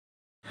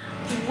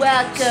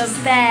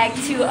welcome back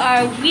to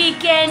our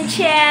weekend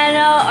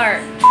channel, or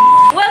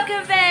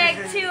welcome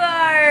back to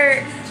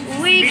our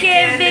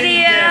weekend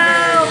video.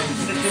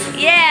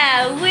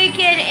 Yeah,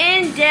 weekend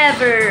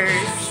endeavors.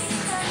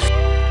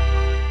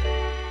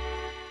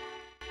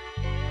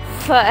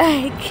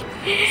 Fuck.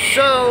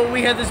 So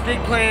we had this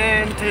big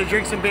plan to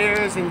drink some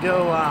beers and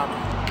go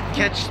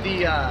catch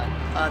the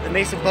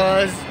Mesa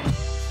Buzz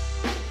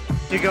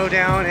to go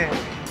down and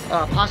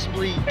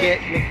possibly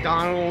get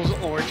McDonald's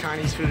or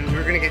Chinese food. We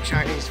were gonna get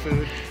Chinese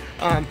food.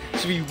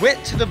 So we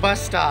went to the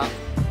bus stop,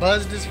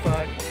 buzzed as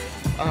fuck,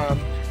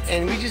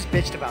 and we just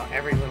bitched about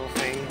every little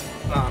thing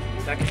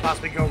that could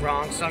possibly go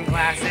wrong.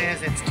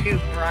 Sunglasses, it's too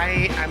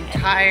bright, I'm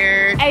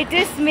tired. I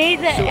just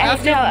made that. So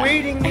after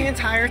waiting the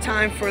entire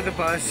time for the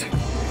bus,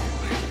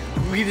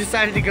 we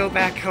decided to go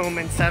back home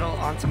and settle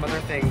on some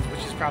other things,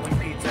 which is probably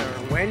pizza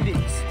or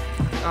Wendy's.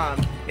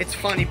 It's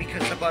funny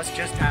because the bus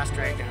just passed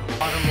right now.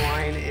 Bottom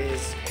line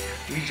is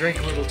we drank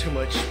a little too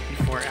much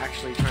before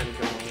actually trying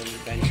to go on an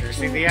adventure.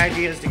 So the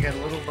idea is to get a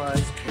little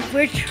buzz,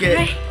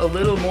 get a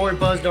little more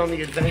buzzed on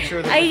the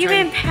adventure. I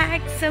even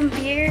packed some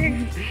beer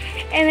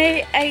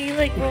and I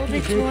like rolled a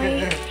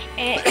joint.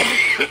 And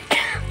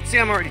see,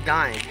 I'm already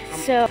dying.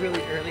 So it's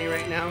really early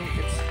right now.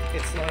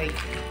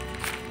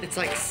 It's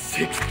like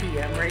 6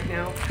 p.m. right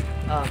now.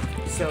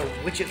 So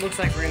which it looks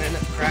like we're gonna end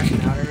up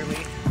crashing out early.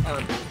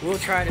 We'll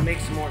try to make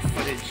some more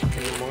footage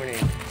in the morning.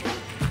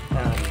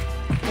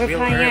 we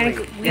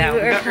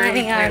were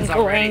planning on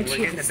going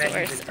to the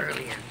stores.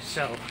 Early,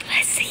 so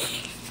let's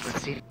see.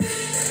 Let's see.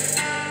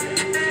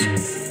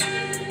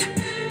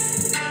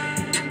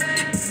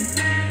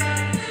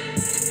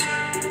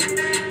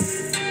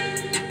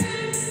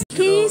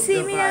 Can you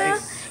see me now?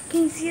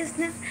 Can you see us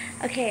now?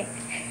 Okay.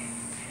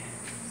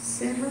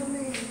 Say my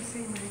name,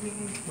 say my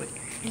name.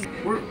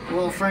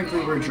 Well, frankly,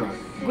 we're drunk.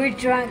 We're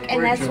drunk,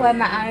 and that's why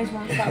my eyes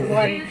won't stop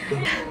watering.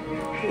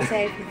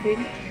 Excited for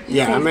food?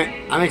 Yeah,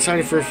 I'm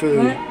excited for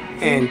food.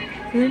 And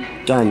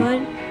done.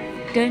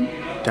 Done.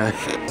 Done.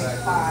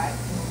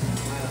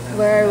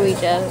 Where are we,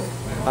 Joe?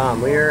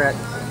 We are at.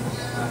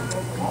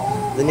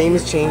 The name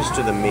has changed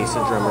to the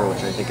Mesa Drummer,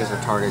 which I think is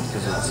retarded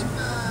because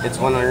it's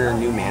one under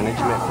new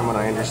management, from what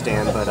I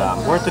understand. But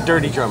we're at the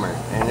Dirty Drummer,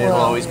 and it'll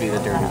always be the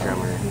Dirty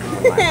Drummer in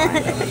my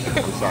mind.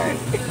 I'm sorry,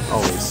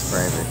 always,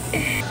 forever.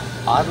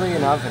 Oddly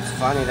enough, it's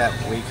funny that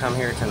we come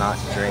here to not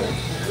drink.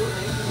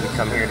 We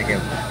come here to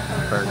get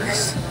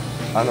burgers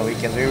on the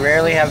weekends. We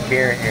rarely have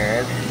beer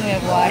here. We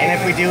have water. And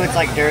if we do, it's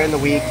like during the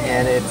week,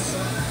 and it's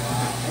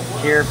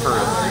here for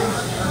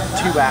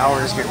 2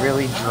 hours, get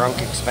really drunk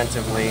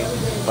expensively.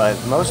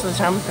 But most of the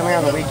time, we come here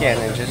on the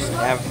weekend and just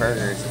have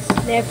burgers.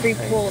 They have free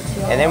pool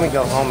too. And then we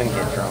go home and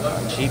get drunk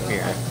on cheap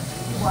beer.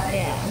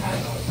 Yeah.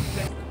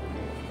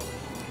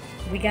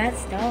 We got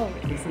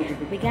stories.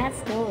 We got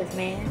stories,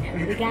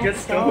 man. We got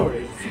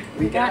stories.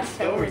 We got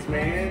stories,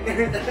 man.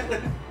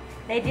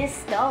 They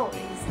just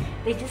stories.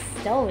 They just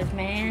stories,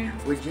 man.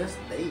 We're just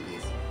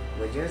babies.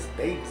 We're just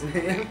babies,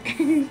 man.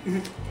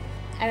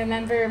 I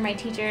remember my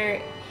teacher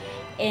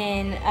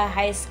in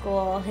high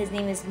school. His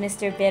name is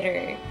Mr.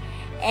 Bitter.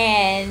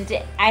 And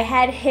I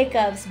had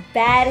hiccups,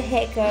 bad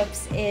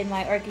hiccups in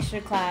my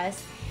orchestra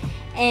class.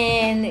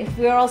 And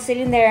we were all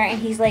sitting there and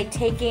he's like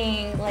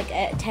taking like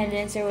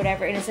attendance or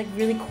whatever, and it's like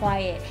really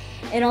quiet.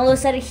 And all of a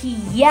sudden he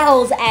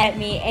yells at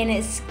me and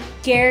it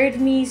scared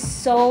me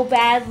so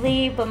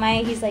badly. But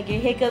he's like,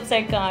 your hiccups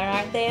are gone,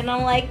 aren't they? And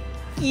I'm like,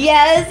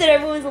 yes, and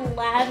everyone's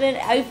laughing.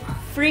 I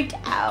freaked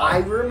out. I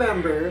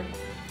remember,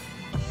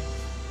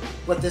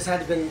 but this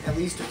had been at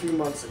least a few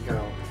months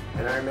ago.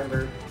 And I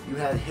remember you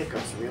had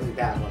hiccups really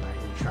bad one night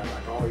and you tried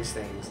like all these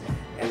things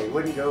and they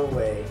wouldn't go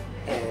away.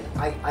 And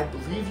I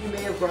believe you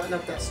may have brought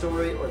up that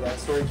story, or that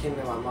story came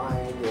to my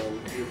mind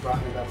and you brought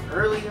it up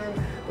earlier.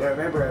 But I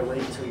remember I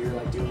waited until you were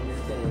like doing your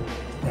thing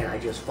and I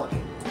just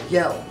fucking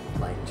yelled,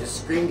 like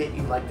just screamed at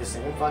you like the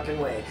same fucking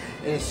way.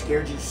 And it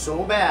scared you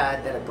so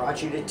bad that it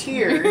brought you to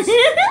tears.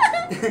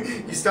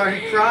 You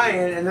started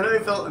crying, and then I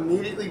felt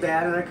immediately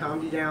bad and I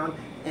calmed you down.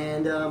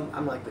 And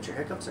I'm like, but your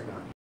hiccups are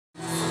gone.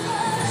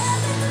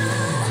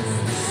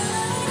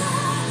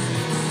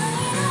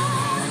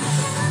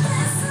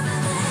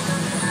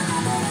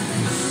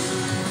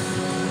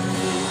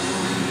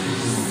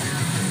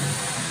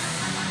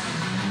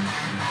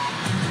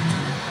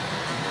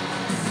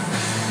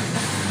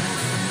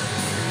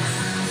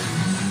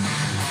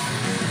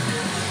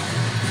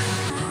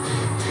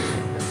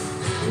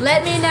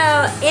 Let me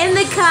know in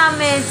the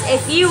comments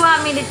if you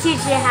want me to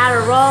teach you how to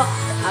roll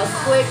a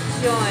quick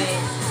joint.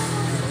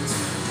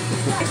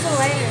 It's a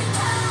later.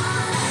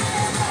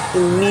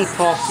 In me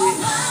pocket.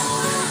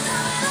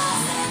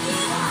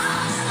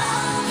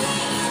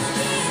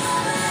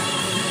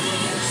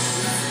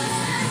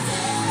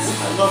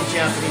 I love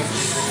Japanese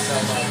music so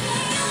much.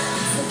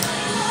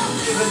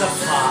 Even the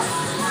pop.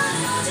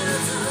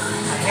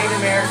 I hate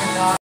American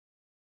pop.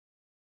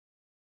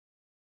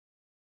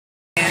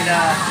 And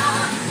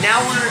now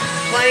we're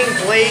playing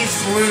Blaze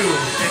Blue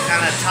to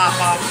kind of top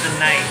off the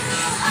night.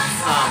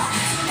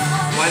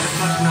 Why the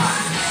fuck not?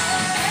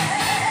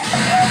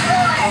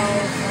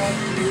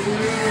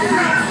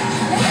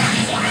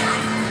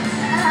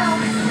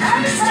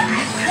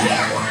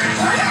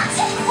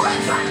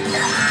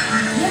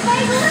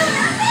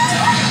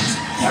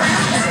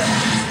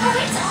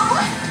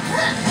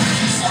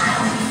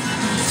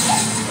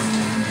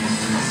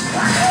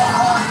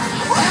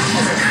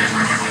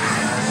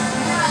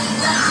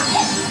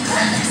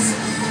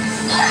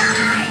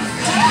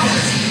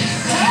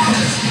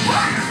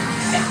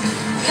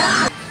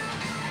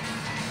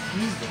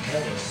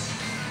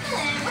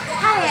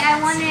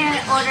 want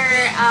to order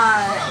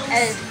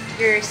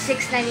your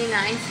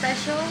 $6.99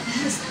 special.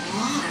 That is a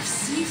lot of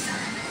seafood.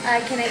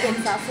 Can I get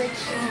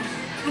sausage?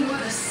 Oh,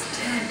 what a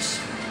stench.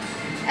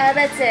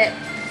 That's it.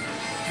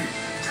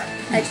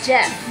 A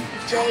Jeff.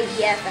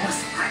 J-E-F-F.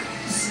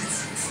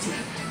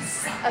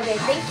 Okay,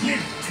 thank you.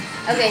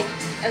 Okay,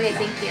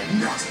 thank you.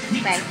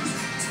 Bye.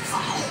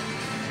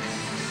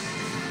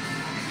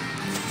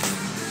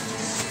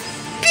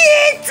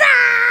 Pizza!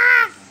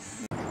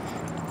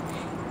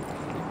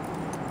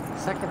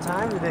 Second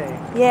time today.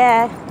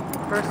 Yeah.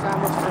 First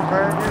time was for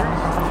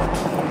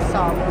burgers.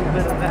 Saw a little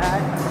bit of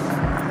that.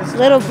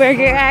 Little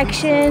burger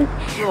action.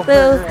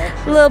 Burger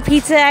action. Little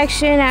pizza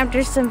action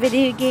after some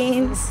video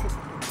games.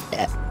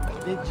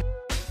 Big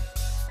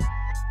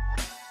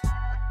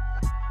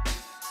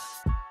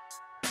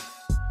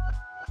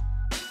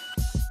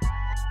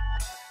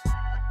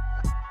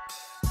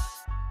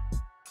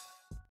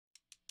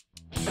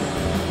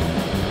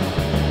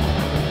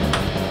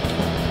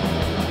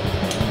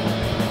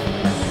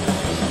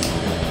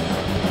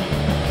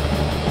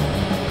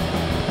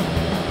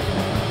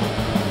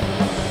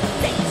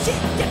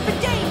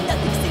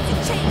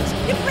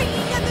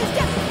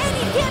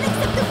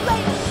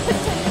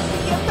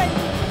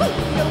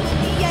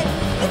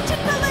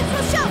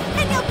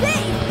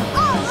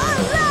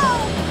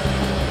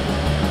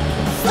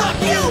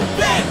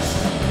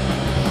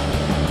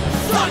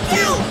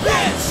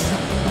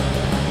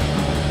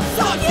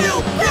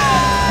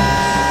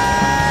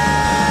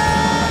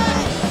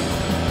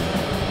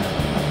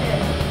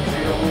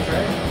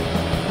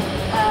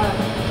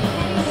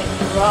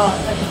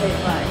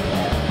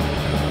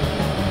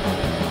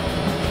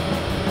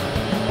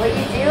What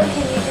you do,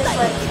 can you just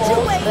like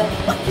hold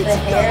the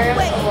hair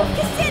apart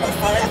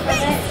from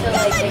it so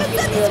like it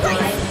gives you a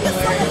line to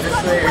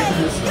where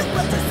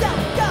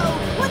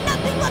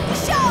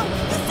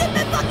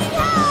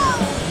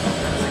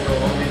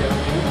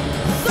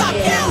Suck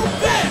you,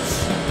 bitch!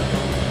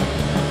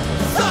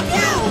 Suck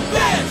you,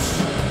 bitch!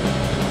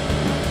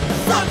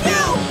 Suck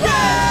you,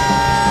 bitch!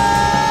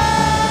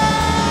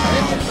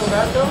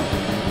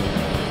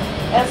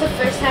 That was the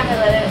first time I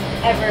let it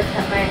ever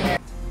cut my hair.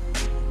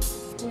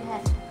 Yeah.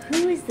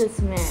 Who is this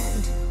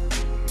man?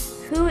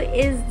 Who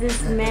is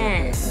this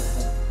man?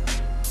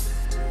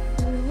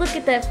 Look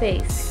at that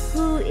face.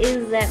 Who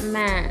is that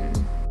man?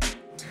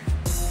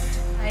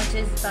 I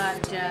just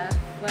bought Jeff.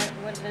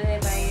 What did I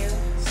buy you?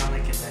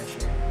 Sonic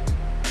Adventure.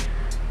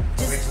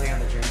 Originally on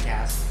the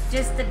Dreamcast.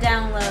 Just the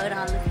download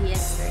on the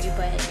PS3,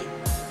 but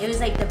it was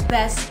like the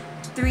best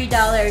 $3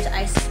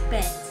 I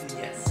spent.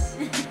 Yes.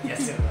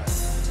 Yes, it was.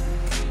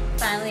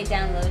 Finally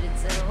downloaded,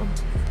 so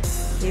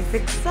you're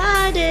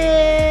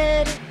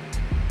excited.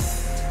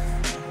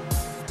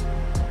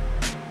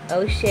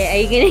 Oh shit, are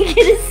you gonna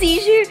get a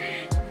seizure?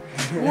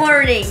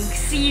 Warning,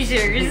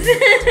 seizures.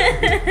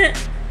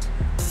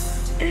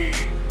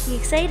 You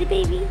excited,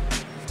 baby?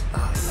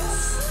 Oh,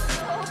 yes.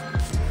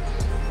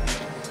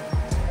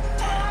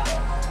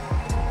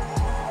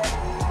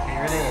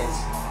 Here it is.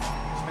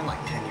 It's been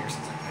like 10 years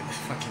since I played this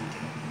fucking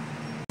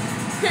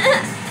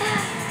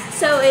game.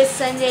 So it's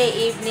Sunday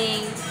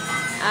evening.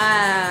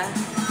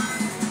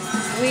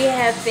 We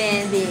have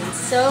been being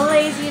so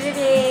lazy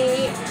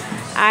today.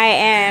 I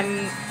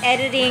am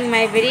editing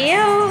my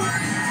video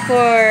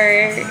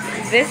for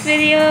this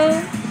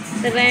video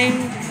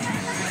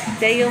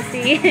that you'll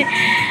see.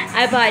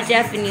 I bought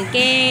Jeff a new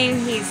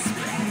game. He's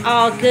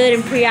all good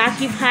and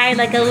preoccupied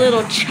like a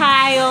little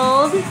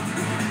child.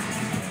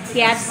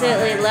 He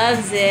absolutely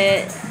loves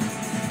it.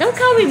 Don't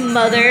call me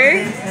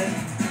mother.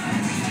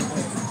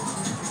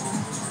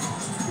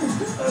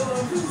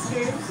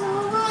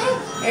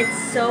 It's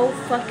so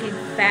fucking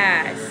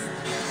fast.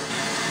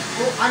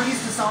 Well, I'm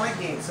used to Sonic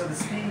games, so the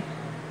speed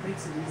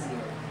makes it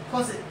easier.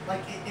 Plus, it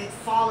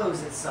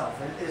follows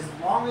itself. And as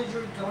long as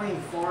you're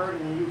going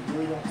forward and you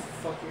really don't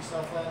fuck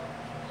yourself up,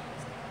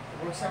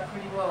 it works out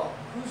pretty well.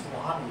 Who's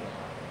lobbying?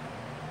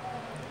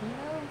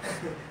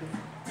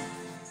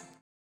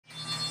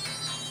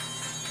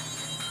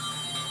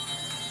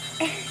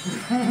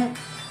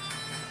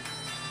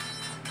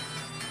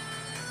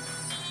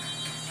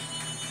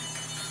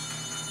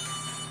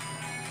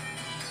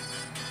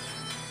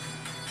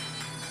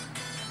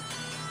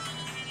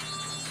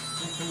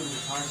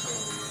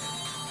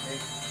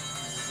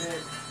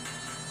 Sit.